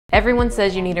Everyone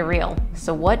says you need a reel,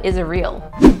 so what is a reel?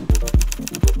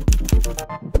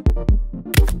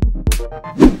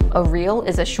 A reel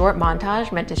is a short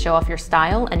montage meant to show off your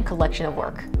style and collection of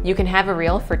work. You can have a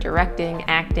reel for directing,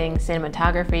 acting,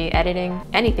 cinematography, editing,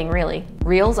 anything really.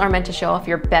 Reels are meant to show off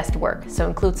your best work, so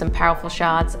include some powerful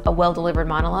shots, a well-delivered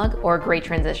monologue, or a great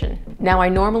transition. Now, I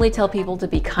normally tell people to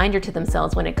be kinder to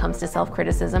themselves when it comes to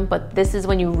self-criticism, but this is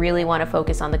when you really want to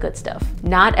focus on the good stuff.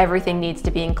 Not everything needs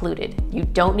to be included. You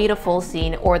don't need a full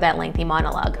scene or that lengthy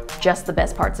monologue, just the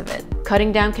best parts of it.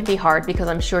 Cutting down can be hard because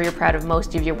I'm sure you're proud of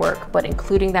most of your work, but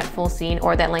including that full scene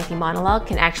or that lengthy monologue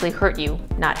can actually hurt you,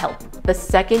 not help. The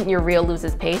second your reel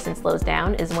loses pace and slows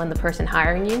down is when the person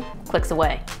hiring you clicks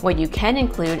away. What you can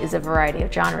include is a variety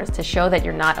of genres to show that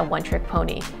you're not a one-trick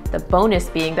pony. The bonus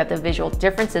being that the visual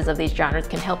differences of these genres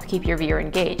can help keep your viewer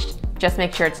engaged. Just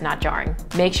make sure it's not jarring.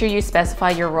 Make sure you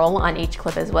specify your role on each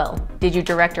clip as well. Did you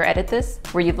direct or edit this?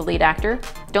 Were you the lead actor?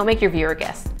 Don't make your viewer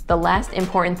guess. The last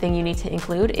important thing you need to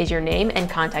include is your name and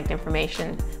contact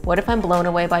information. What if I'm blown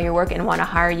away by your work and want to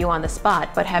hire you on the spot,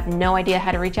 but have no idea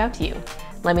how to reach out to you?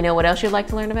 Let me know what else you'd like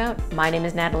to learn about. My name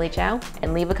is Natalie Chau,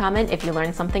 and leave a comment if you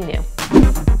learned something new.